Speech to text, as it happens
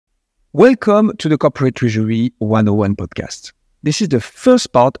Welcome to the Corporate Treasury 101 podcast. This is the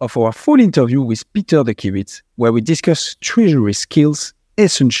first part of our full interview with Peter De Kiewiet, where we discuss treasury skills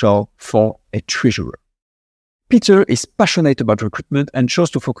essential for a treasurer. Peter is passionate about recruitment and chose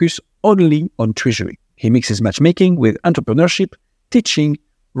to focus only on treasury. He mixes matchmaking with entrepreneurship, teaching,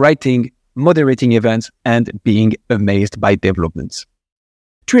 writing, moderating events, and being amazed by developments.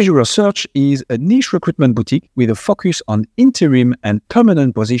 Treasurer Search is a niche recruitment boutique with a focus on interim and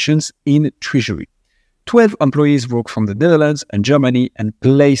permanent positions in treasury. 12 employees work from the Netherlands and Germany and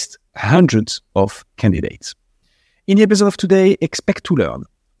placed hundreds of candidates. In the episode of today, expect to learn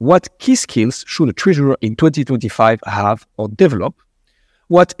what key skills should a treasurer in 2025 have or develop,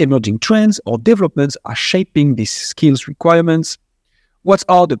 what emerging trends or developments are shaping these skills requirements, what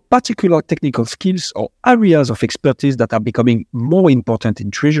are the particular technical skills or areas of expertise that are becoming more important in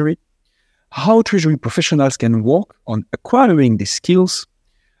treasury? How treasury professionals can work on acquiring these skills?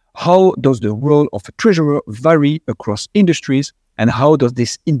 How does the role of a treasurer vary across industries? And how does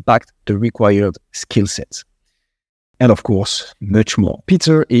this impact the required skill sets? And of course, much more.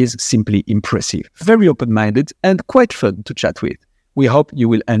 Peter is simply impressive, very open-minded, and quite fun to chat with. We hope you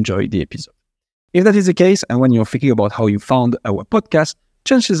will enjoy the episode. If that is the case, and when you're thinking about how you found our podcast,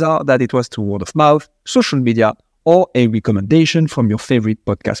 chances are that it was through word of mouth, social media, or a recommendation from your favorite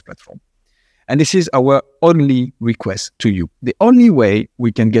podcast platform. And this is our only request to you. The only way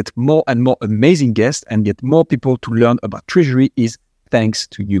we can get more and more amazing guests and get more people to learn about treasury is thanks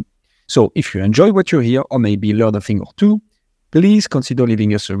to you. So if you enjoy what you hear or maybe learn a thing or two, please consider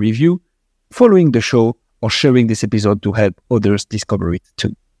leaving us a review, following the show, or sharing this episode to help others discover it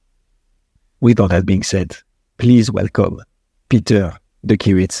too. With all that being said, please welcome Peter De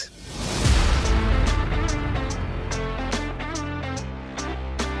Kiewiet.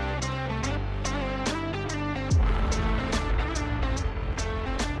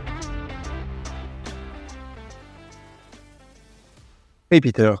 Hey,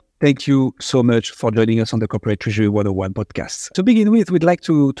 Peter. Thank you so much for joining us on the Corporate Treasury 101 podcast. To begin with, we'd like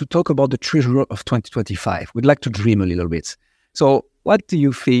to talk about the treasurer of 2025. We'd like to dream a little bit. So what do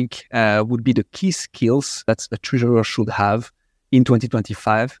you think would be the key skills that a treasurer should have in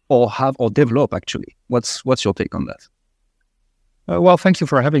 2025 or develop, actually? What's your take on that? Well, thank you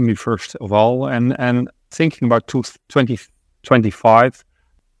for having me, first of all. And thinking about 2025,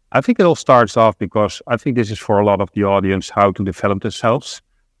 I think it all starts off because I think this is for a lot of the audience, how to develop themselves.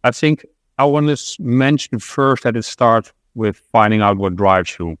 I think I want to mention first that it starts with finding out what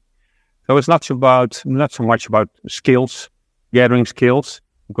drives you. So it's not so much about skills, gathering skills,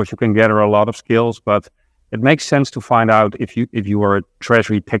 because you can gather a lot of skills, but it makes sense to find out if you are a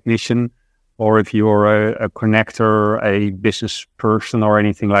treasury technician or if you're a connector, a business person or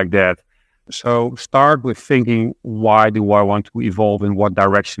anything like that. So start with thinking, why do I want to evolve, in what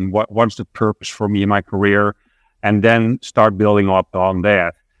direction? What's the purpose for me in my career? And then start building up on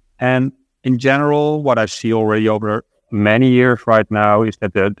that. And in general, what I see already over many years right now is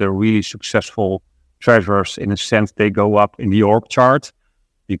that the really successful treasurers, in a sense, they go up in the org chart,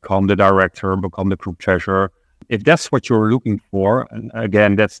 become the director, become the group treasurer. If that's what you're looking for, and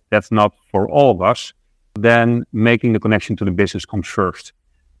again, that's not for all of us, then making the connection to the business comes first.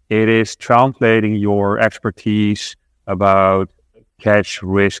 It is translating your expertise about cash,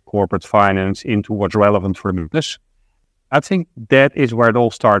 risk, corporate finance into what's relevant for business. I think that is where it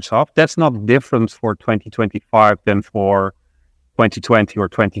all starts off. That's not different for 2025 than for 2020 or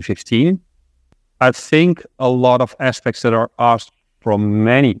 2015. I think a lot of aspects that are asked from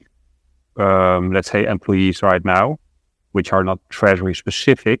many, let's say, employees right now, which are not treasury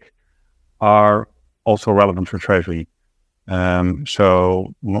specific, are also relevant for treasury.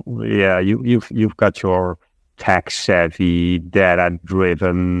 So yeah, you've got your tax savvy, data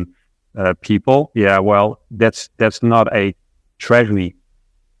driven people. Yeah, well, that's not a treasury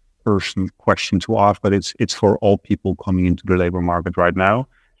person question to ask, but it's for all people coming into the labor market right now.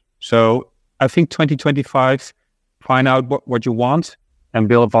 So I think 2025, find out what you want and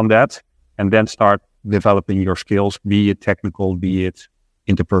build upon that, and then start developing your skills, be it technical, be it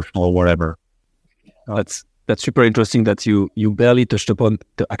interpersonal, or whatever. That's super interesting that you barely touched upon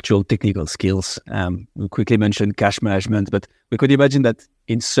the actual technical skills. We quickly mentioned cash management, but we could imagine that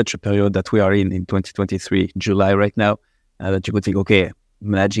in such a period that we are in 2023, July right now, that you could think, okay,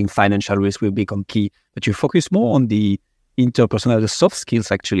 managing financial risk will become key, but you focus more on the interpersonal, the soft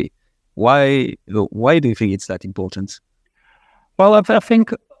skills actually. Why do you think it's that important? Well, I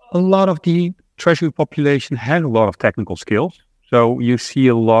think a lot of the treasury population has a lot of technical skills. So you see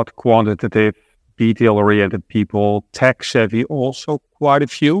a lot quantitative, detail-oriented people, tech-savvy also quite a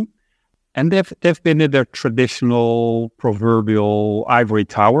few. And they've been in their traditional proverbial ivory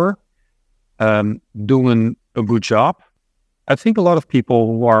tower. doing a good job. I think a lot of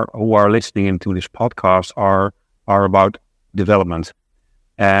people who are listening into this podcast are about development,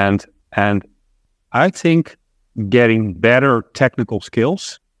 and I think getting better technical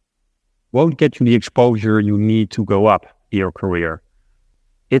skills won't get you the exposure you need to go up in your career.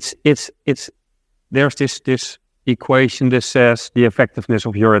 It's there's this equation that says the effectiveness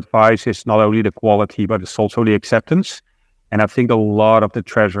of your advice is not only the quality, but it's also the acceptance. And I think a lot of the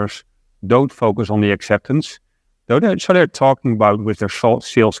treasurers don't focus on the acceptance. So they're talking about with their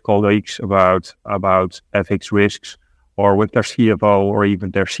sales colleagues about FX risks, or with their CFO or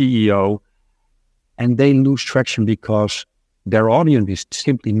even their CEO, and they lose traction because their audience is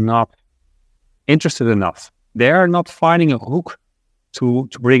simply not interested enough. They are not finding a hook to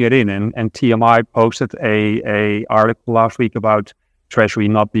bring it in. And TMI posted a article last week about Treasury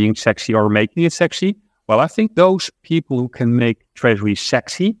not being sexy or making it sexy. Well, I think those people who can make Treasury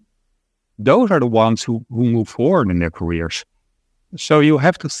sexy, those are the ones who move forward in their careers. So you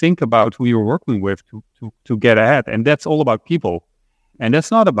have to think about who you're working with to get ahead. And that's all about people. And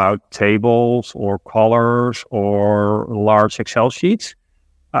that's not about tables or colors or large Excel sheets.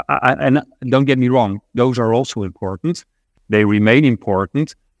 And don't get me wrong, those are also important. They remain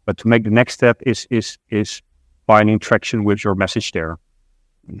important. But to make the next step is finding traction with your message there.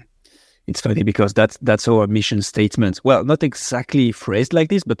 It's funny because that's our mission statement. Well, not exactly phrased like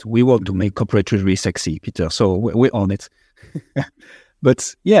this, but we want to make corporate treasury sexy, Peter. So we're on it.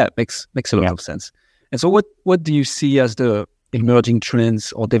 But yeah, makes a lot of sense. And so what do you see as the emerging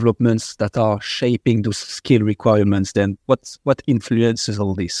trends or developments that are shaping those skill requirements? Then what influences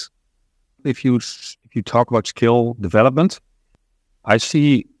all this? If you talk about skill development, I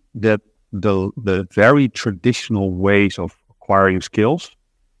see that the very traditional ways of acquiring skills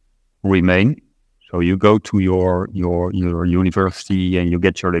remain. So you go to your university and you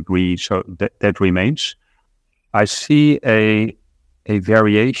get your degree, so that remains. I see a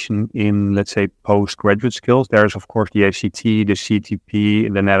variation in, let's say, postgraduate skills. There's, of course, the ACT, the CTP.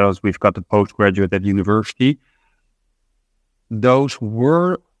 In the Netherlands, we've got the postgraduate at university. Those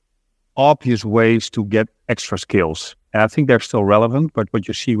were obvious ways to get extra skills. And I think they're still relevant, but what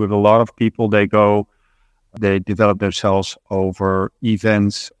you see with a lot of people, they develop themselves over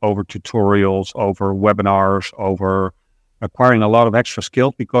events, over tutorials, over webinars, over acquiring a lot of extra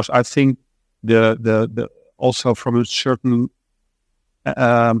skills, because I think the also from a certain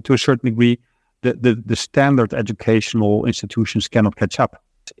to a certain degree, the standard educational institutions cannot catch up.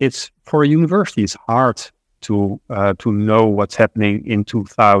 It's for a university, it's hard to know what's happening in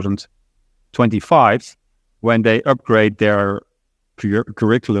 2025 when they upgrade their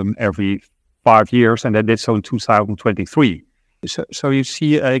curriculum every 5 years, and they did so in 2023. So you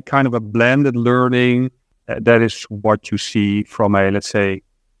see a kind of a blended learning. That is what you see from a, let's say,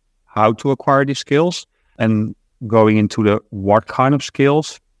 how to acquire these skills, and going into the what kind of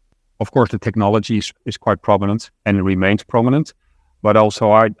skills. Of course, the technology is quite prominent and it remains prominent, but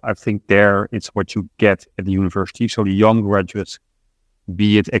also I think there it's what you get at the university. So the young graduates,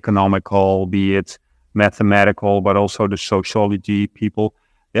 be it economical, be it mathematical, but also the sociology people,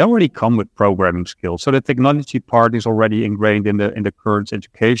 they already come with programming skills. So the technology part is already ingrained in the current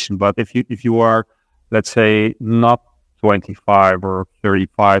education. But if you are, let's say, not 25 or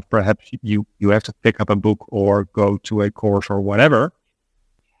 35, perhaps you have to pick up a book or go to a course or whatever.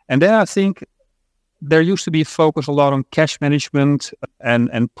 And then I think there used to be focus a lot on cash management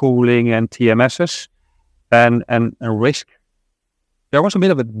and pooling and TMSs and risk. There was a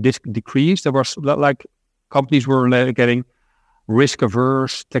bit of a decrease. There was like companies were getting risk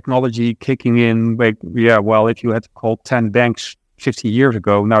averse, technology kicking in. If you had to call 10 banks 50 years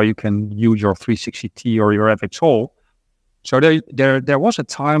ago, now you can use your 360T or your FXall. So there was a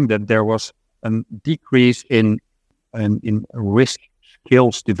time that there was a decrease in risk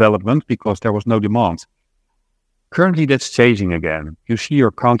skills development because there was no demand. Currently, that's changing again. You see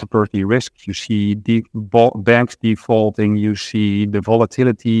your counterparty risk, you see banks defaulting, you see the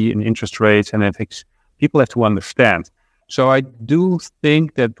volatility in interest rates and FX. People have to understand. So I do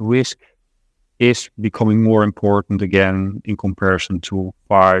think that risk is becoming more important again in comparison to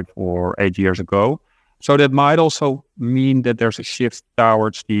 5 or 8 years ago. So that might also mean that there's a shift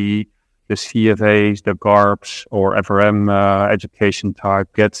towards the CFAs, the GARPs or FRM education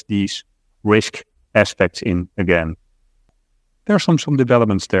type gets these risk aspects in again. There are some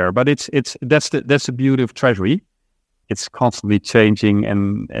developments there, but that's the beauty of Treasury. It's constantly changing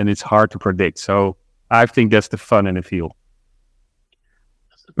and it's hard to predict. So I think that's the fun in the field.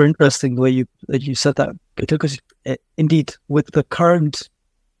 Super interesting the way you said that, because indeed with the current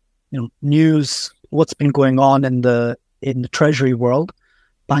news, what's been going on in the Treasury world,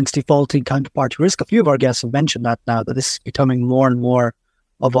 banks defaulting, counterparty risk. A few of our guests have mentioned that now, that this is becoming more and more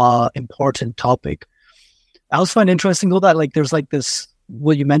of an important topic. I also find interesting though that like there's like this,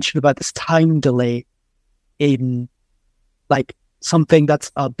 what you mentioned about this time delay in like something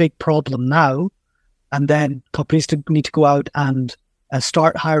that's a big problem now, and then companies need to go out and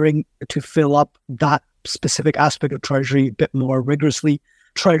start hiring to fill up that specific aspect of treasury a bit more rigorously.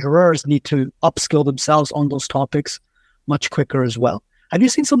 Treasurers need to upskill themselves on those topics much quicker as well. Have you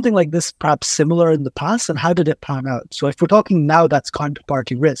seen something like this perhaps similar in the past, and how did it pan out? So if we're talking now, that's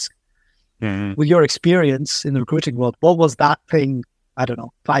counterparty risk. With your experience in the recruiting world, what was that thing, I don't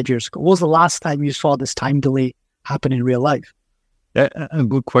know, 5 years ago? What was the last time you saw this time delay happen in real life? A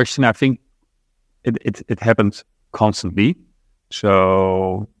good question. I think it happens constantly.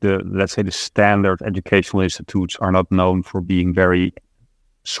 So let's say the standard educational institutes are not known for being very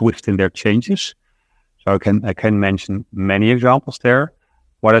swift in their changes. So I can mention many examples there.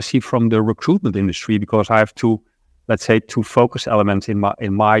 What I see from the recruitment industry, because I have two focus elements in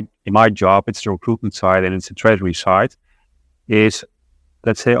my job. It's the recruitment side and it's the treasury side. Is,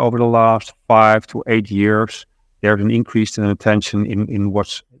 let's say, over the last 5 to 8 years, there's an increase in attention in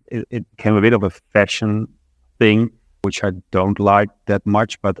it became a bit of a fashion thing, which I don't like that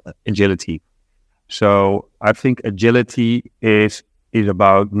much, but agility. So I think agility is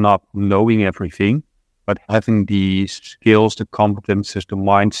about not knowing everything, but having the skills, the competences, the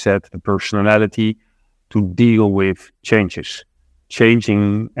mindset, the personality to deal with changes,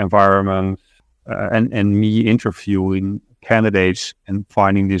 changing environments, and me interviewing candidates and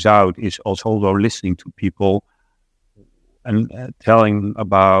finding this out is also listening to people and telling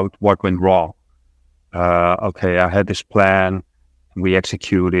about what went wrong. Okay, I had this plan, we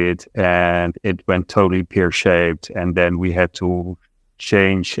executed, and it went totally pear-shaped, and then we had to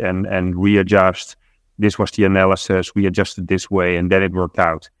change and readjust. This was the analysis, we adjusted this way, and then it worked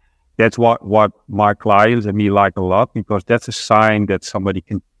out. That's what my clients and me like a lot, because that's a sign that somebody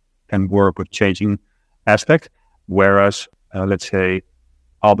can work with changing aspect, whereas, let's say,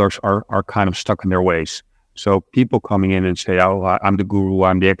 others are kind of stuck in their ways. So people coming in and say, oh, I'm the guru,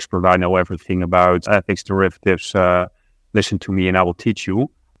 I'm the expert, I know everything about ethics, derivatives, listen to me and I will teach you.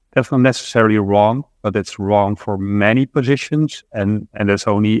 That's not necessarily wrong, but it's wrong for many positions. And that's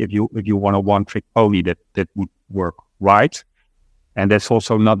only if you want a one-trick pony that would work right. And that's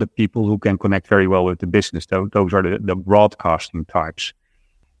also not the people who can connect very well with the business. Those are the broadcasting types.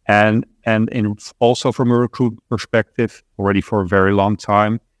 And also from a recruit perspective, already for a very long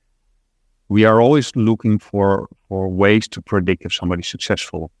time, we are always looking for ways to predict if somebody's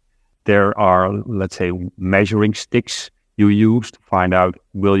successful. There are, let's say, measuring sticks you use to find out,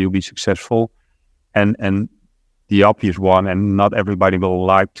 will you be successful? And the obvious one, and not everybody will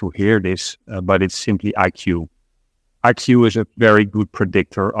like to hear this, but it's simply IQ. IQ is a very good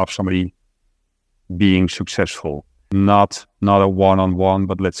predictor of somebody being successful. Not a one-on-one,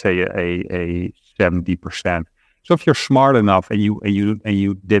 but let's say a 70%. So if you're smart enough and you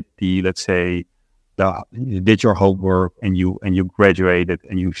did you did your homework and you graduated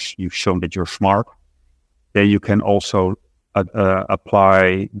and you've shown that you're smart, then you can also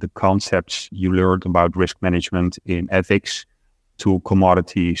apply the concepts you learned about risk management in ethics to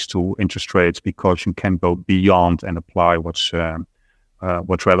commodities, to interest rates, because you can go beyond and apply what's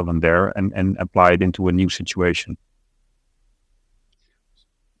relevant there and apply it into a new situation.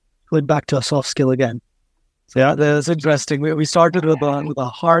 Going back to a soft skill again. So yeah, that's interesting. We started with a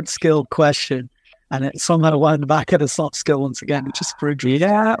hard skill question, and it somehow wound back at a soft skill once again, which is pretty.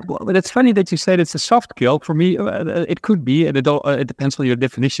 Yeah, but it's funny that you said it's a soft skill. For me, it could be, and it depends on your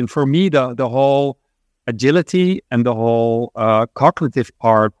definition. For me, the whole agility and the whole cognitive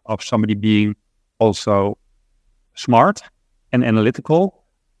part of somebody being also smart and analytical,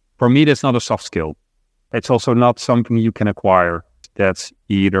 for me, that's not a soft skill. It's also not something you can acquire. That's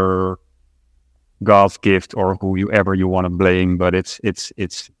either God's gift or whoever you want to blame, but it's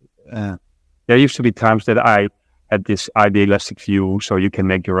there used to be times that I had this idealistic view, so you can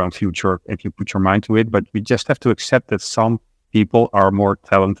make your own future if you put your mind to it, but we just have to accept that some people are more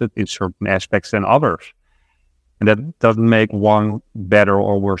talented in certain aspects than others. And that doesn't make one better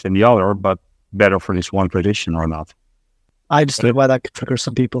or worse than the other, but better for this one position or not. I understand why that could trigger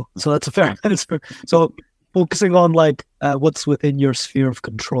some people. So that's a fair answer. So focusing on what's within your sphere of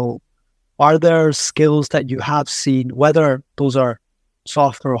control, are there skills that you have seen, whether those are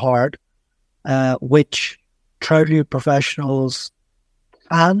soft or hard, which treasury professionals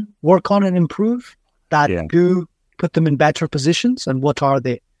can work on and improve that do put them in better positions, and what are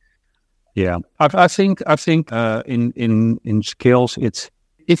they? Yeah, I think in skills, it's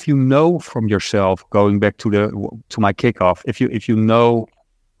if you know from yourself, going back to my kickoff, if you know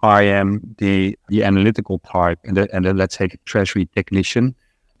I am the analytical type, and then let's say the treasury technician,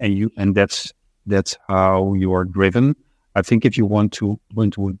 and that's how you are driven. I think if you want to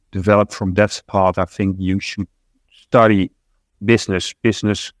develop from that path, I think you should study business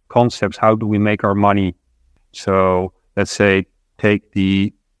concepts. How do we make our money? So let's say take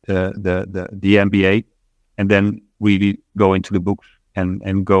the MBA, and then really go into the books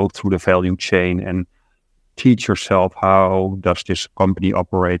and go through the value chain and teach yourself how does this company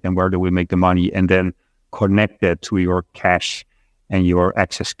operate and where do we make the money, and then connect that to your cash and your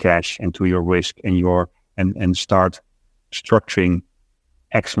excess cash and to your risk and start structuring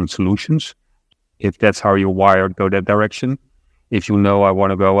excellent solutions. If that's how you're wired, go that direction. If you know I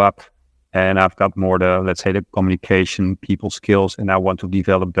want to go up and I've got more the communication, people skills, and I want to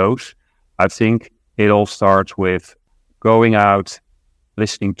develop those, I think it all starts with going out,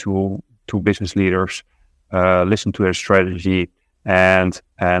 listening to business leaders, listen to their strategy, and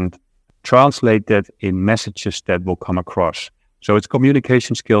translate that in messages that will come across. So it's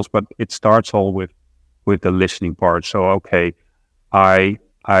communication skills, but it starts all with the listening part. So, okay, I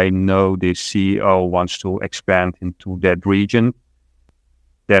know the CEO wants to expand into that region.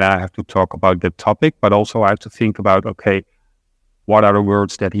 Then I have to talk about that topic, but also I have to think about, okay, what are the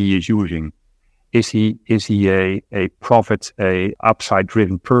words that he is using? Is he a profit, a upside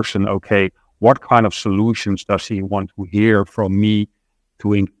driven person? Okay, what kind of solutions does he want to hear from me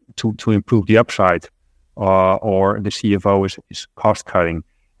to improve the upside? Or the CFO is cost cutting,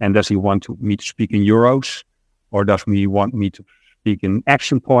 and does he want me to speak in euros, or does he want me to speak in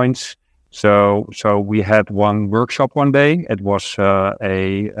action points? So we had one workshop one day. It was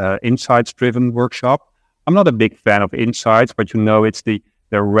a insights driven workshop. I'm not a big fan of insights, but it's the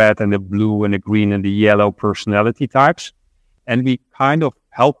red and the blue and the green and the yellow personality types. And we kind of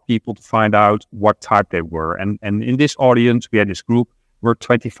helped people to find out what type they were. And in this audience, we had this group, we're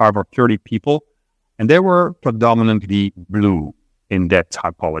 25 or 30 people, and they were predominantly blue in that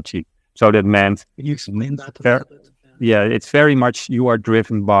typology. So that meant... Can you explain that a little bit? Yeah, it's very much you are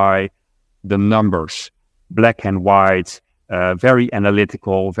driven by the numbers, black and white, very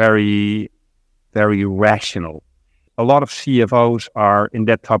analytical, very, very rational. A lot of CFOs are in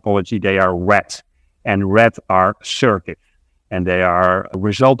that typology, they are red, and red are assertive, and they are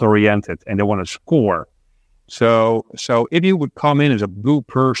result oriented, and they want to score. So if you would come in as a blue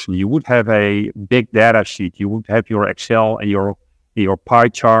person, you would have a big data sheet, you would have your Excel and your pie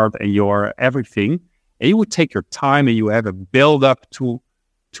chart and your everything, and you would take your time and you have a build up to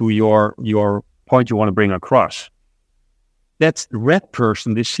your point you want to bring across. That's the red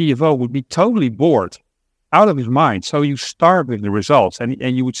person, the CFO, would be totally bored, out of his mind. So you start with the results, and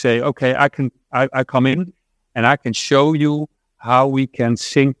you would say, okay, I come in and I can show you how we can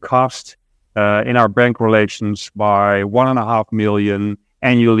sink cost in our bank relations by 1.5 million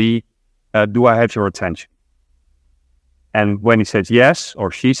annually. Do I have your attention? And when he says yes,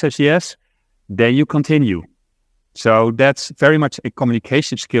 or she says yes, then you continue. So that's very much a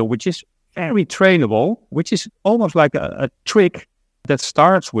communication skill, which is very trainable, which is almost like a trick that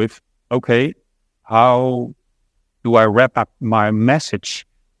starts with, okay, how do I wrap up my message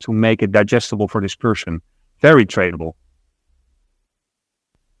to make it digestible for this person? Very trainable.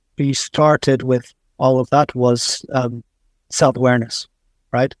 We started with all of that was self-awareness,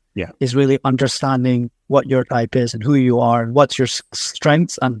 right? Yeah. Is really understanding what your type is and who you are and what's your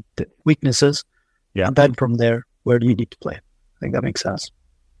strengths and weaknesses. Yeah. And then from there, where do you need to play? I think that makes sense.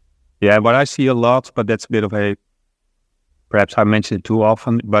 Yeah, what I see a lot, but that's a bit of perhaps I mention it too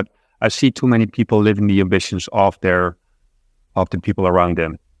often, but I see too many people living the ambitions of the people around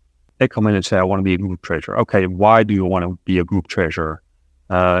them. They come in and say, I want to be a group treasurer. Okay, why do you want to be a group treasurer?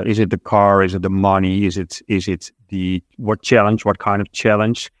 Is it the car? Is it the money? Is it what kind of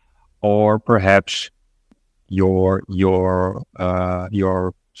challenge? Or perhaps your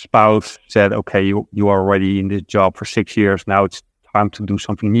spouse said, okay, you are already in this job for 6 years. Now it's time to do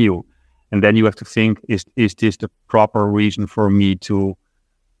something new. And then you have to think, is this the proper reason for me to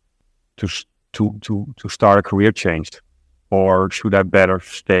start a career change? Or should I better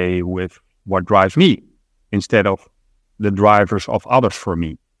stay with what drives me instead of the drivers of others for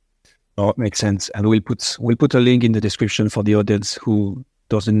me? Oh, it makes sense. And we'll put a link in the description for the audience who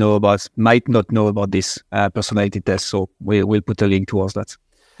might not know about this personality test. So we'll put a link towards that.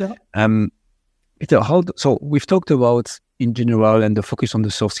 Yeah. Peter, so we've talked about in general and the focus on the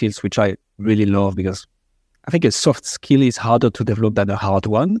soft skills, which I really love because I think a soft skill is harder to develop than a hard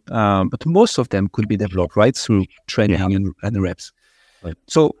one. But most of them could be developed, right, through training and reps. Right.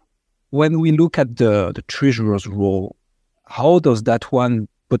 So when we look at the treasurer's role, how does that one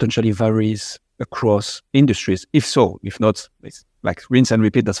potentially varies across industries? If so, if not, like rinse and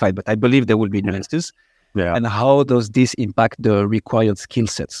repeat, that's fine. But I believe there will be nuances. Yeah. And how does this impact the required skill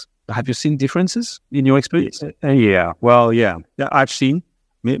sets? Have you seen differences in your experience? Yeah. Well, yeah. I've seen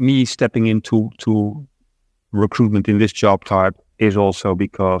me stepping into recruitment in this job type is also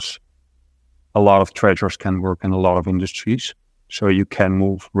because a lot of treasurers can work in a lot of industries. So you can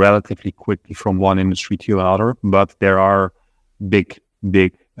move relatively quickly from one industry to another, but there are big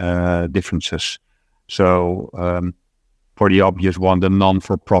differences. So for the obvious one, the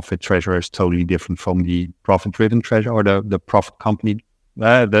non-for-profit treasurer is totally different from the profit-driven treasurer or the profit company.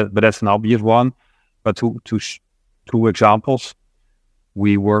 But that's an obvious one. But two examples,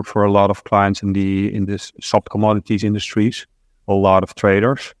 we work for a lot of clients in this soft commodities industries, a lot of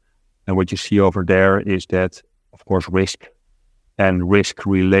traders. And what you see over there is that, of course, risk and risk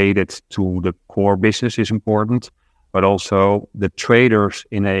related to the core business is important, but also the traders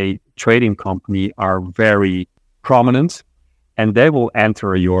in a trading company are very prominent, and they will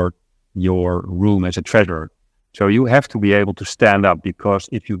enter your room as a treasurer. So you have to be able to stand up, because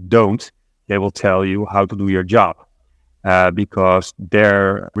if you don't, they will tell you how to do your job, because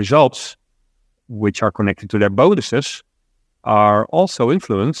their results, which are connected to their bonuses, are also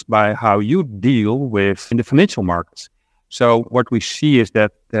influenced by how you deal with in the financial markets. So what we see is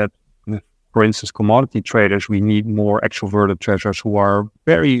that for instance, commodity traders, we need more extroverted treasurers who are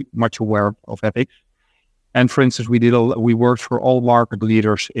very much aware of ethics. And for instance, we worked for all market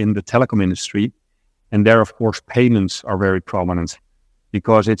leaders in the telecom industry, and there, of course, payments are very prominent,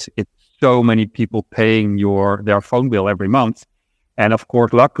 because it's so many people paying their phone bill every month. And of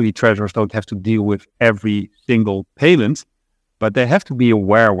course, luckily, treasurers don't have to deal with every single payment, but they have to be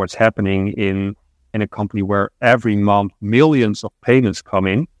aware what's happening in a company where every month millions of payments come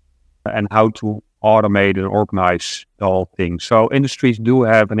in, and how to automate and organize the whole thing. So industries do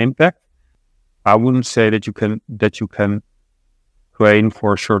have an impact. I wouldn't say that you can train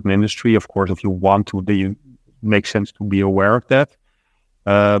for a certain industry. Of course, if you want to, it makes sense to be aware of that.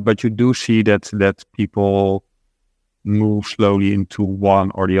 But you do see that people move slowly into one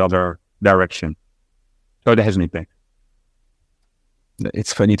or the other direction. So that has an impact.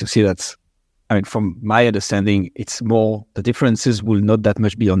 It's funny to see that. I mean, from my understanding, it's more, the differences will not that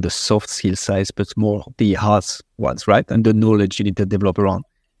much be on the soft skill side, but more the hard ones, right? And the knowledge you need to develop around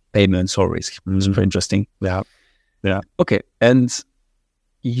payments or risk. It's very interesting. Yeah. Okay. And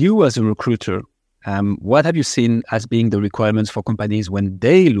you as a recruiter, what have you seen as being the requirements for companies when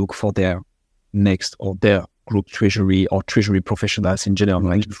they look for their next or their group treasury or treasury professionals in general?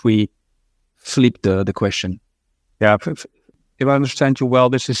 Like if we flip the question. Yeah. If I understand you well,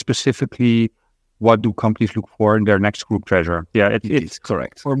 this is specifically what do companies look for in their next group treasurer? Yeah, it's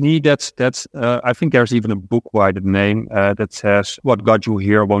correct. For me, that's. I think there's even a book by the name that says, "What got you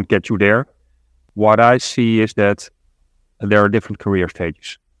here won't get you there." What I see is that there are different career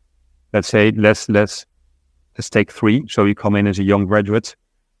stages. Let's say let's take 3. So you come in as a young graduate,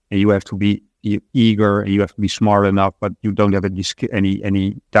 and you have to be eager, and you have to be smart enough, but you don't have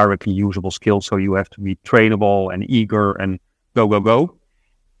any directly usable skills. So you have to be trainable and eager and go.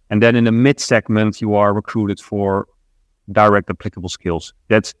 And then in the mid segment, you are recruited for direct applicable skills.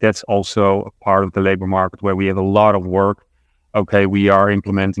 That's also a part of the labor market where we have a lot of work. Okay, we are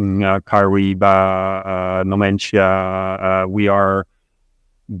implementing Kyriba, Nomentia. We are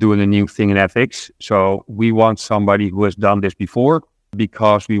doing a new thing in ethics. So we want somebody who has done this before,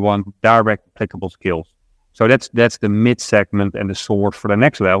 because we want direct applicable skills. So that's the mid segment, and the source for the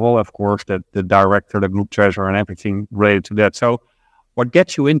next level, of course, the director, the group treasurer, and everything related to that. So what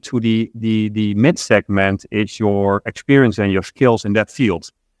gets you into the mid segment is your experience and your skills in that field.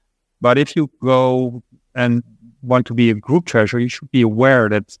 But if you go and want to be a group treasurer, you should be aware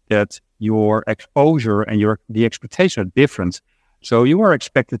that your exposure and the expectations are different. So you are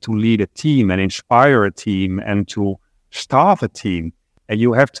expected to lead a team and inspire a team and to staff a team. And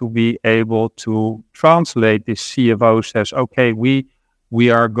you have to be able to translate this. CFO says, okay, we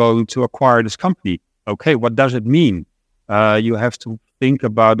are going to acquire this company. Okay, what does it mean? You have to think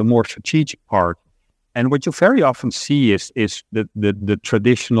about the more strategic part. And what you very often see is the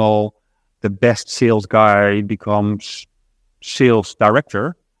traditional, the best sales guy becomes sales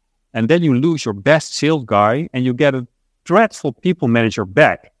director. And then you lose your best sales guy and you get a dreadful people manager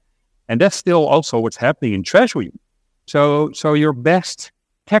back. And that's still also what's happening in treasury. So your best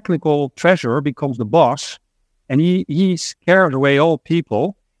technical treasurer becomes the boss, and he scares away all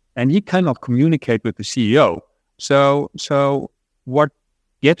people, and he cannot communicate with the CEO. So what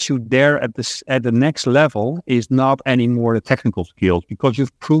gets you there at the next level is not anymore the technical skills, because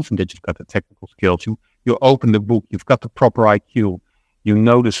you've proven that you've got the technical skills. You open the book, you've got the proper IQ, you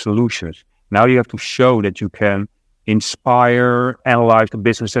know the solutions. Now you have to show that you can inspire, analyze the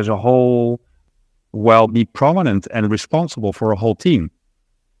business as a whole, be prominent and responsible for a whole team.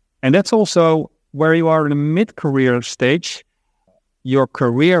 And that's also where you are in a mid-career stage. Your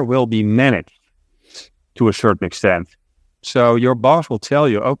career will be managed to a certain extent. So your boss will tell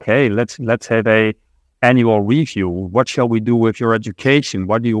you, okay, let's have a annual review. What shall we do with your education?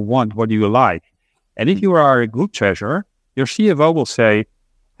 What do you want? What do you like? And if you are a group treasurer, your CFO will say,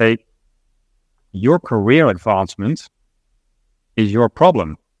 hey, your career advancement is your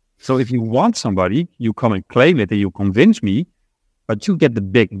problem. So if you want somebody, you come and claim it and you convince me, but you get the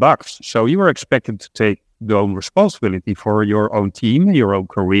big bucks. So you are expected to take the own responsibility for your own team, your own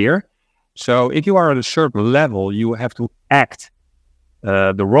career. So if you are at a certain level, you have to act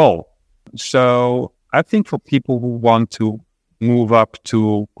the role. So I think for people who want to move up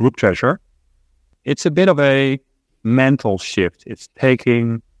to group treasurer, it's a bit of a mental shift. It's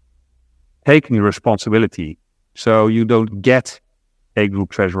taking responsibility. So you don't get a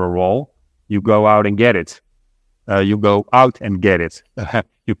group treasurer role. You go out and get it. You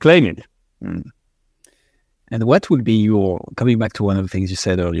claim it. And what would be coming back to one of the things you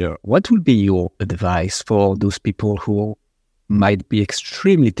said earlier, what would be your advice for those people who might be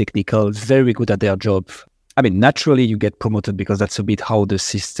extremely technical, very good at their job? I mean, naturally you get promoted because that's a bit how the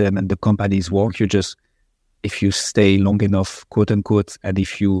system and the companies work. If you stay long enough, quote unquote, and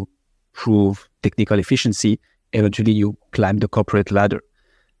if you prove technical efficiency, eventually you climb the corporate ladder.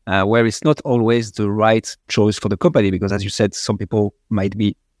 Where it's not always the right choice for the company, because as you said, some people might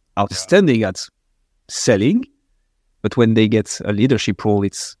be outstanding at selling, but when they get a leadership role,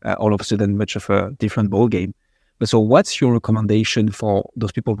 it's all of a sudden much of a different ballgame. But so what's your recommendation for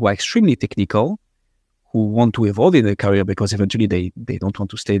those people who are extremely technical, who want to evolve in their career, because eventually they don't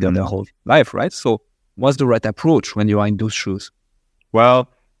want to stay there their whole life, right? So what's the right approach when you are in those shoes? Well,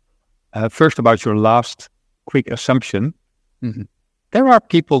 first about your last quick assumption, there are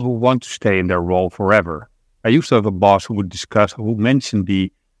people who want to stay in their role forever. I used to have a boss who mentioned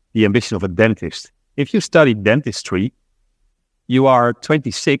the ambition of a dentist. If you study dentistry, you are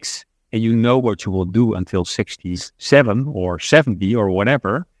 26 and you know what you will do until 67 or 70 or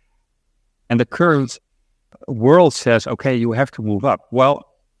whatever. And the current world says, okay, you have to move up. Well,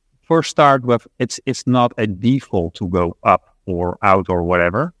 for start with, it's not a default to go up or out or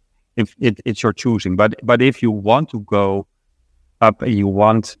whatever. If it's your choosing. But if you want to go up and you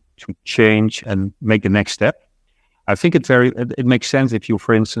want to change and make the next step, I think it makes sense if you,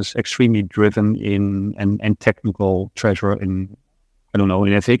 for instance, extremely driven in and technical treasurer in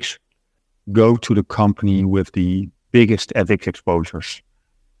ethics, go to the company with the biggest ethics exposures,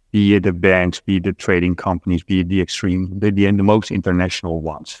 be it the banks, be it the trading companies, be it the most international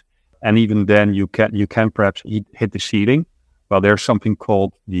ones. And even then you can perhaps hit the ceiling. Well, there's something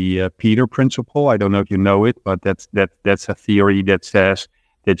called the Peter Principle. I don't know if you know it, but that's a theory that says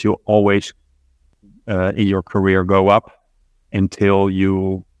that you always in your career go up until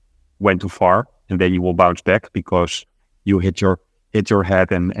you went too far, and then you will bounce back because you hit your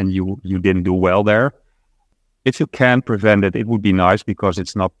head and you didn't do well there. If you can prevent it, it would be nice, because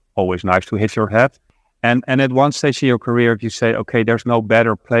it's not always nice to hit your head. And at one stage in your career, if you say, okay, there's no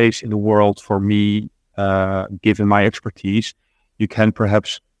better place in the world for me, given my expertise, you can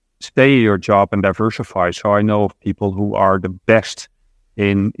perhaps stay in your job and diversify. So I know of people who are the best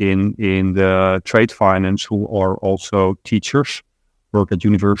in the trade finance, who are also teachers, work at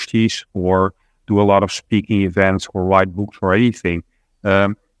universities, or do a lot of speaking events or write books or anything.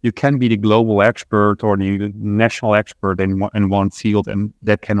 You can be the global expert or the national expert in one field, and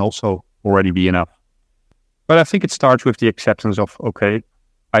that can also already be enough. But I think it starts with the acceptance of, okay,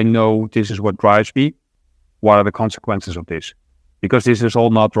 I know this is what drives me. What are the consequences of this? Because this is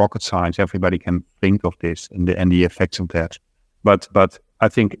all not rocket science. Everybody can think of this and the effects of that. But I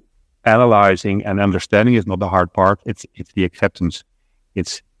think analyzing and understanding is not the hard part. It's the acceptance.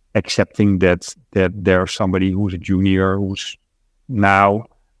 It's accepting that there's somebody who's a junior, who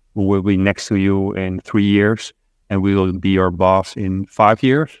will be next to you in 3 years, and will be your boss in 5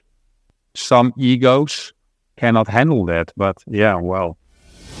 years. Some egos cannot handle that, but yeah, well,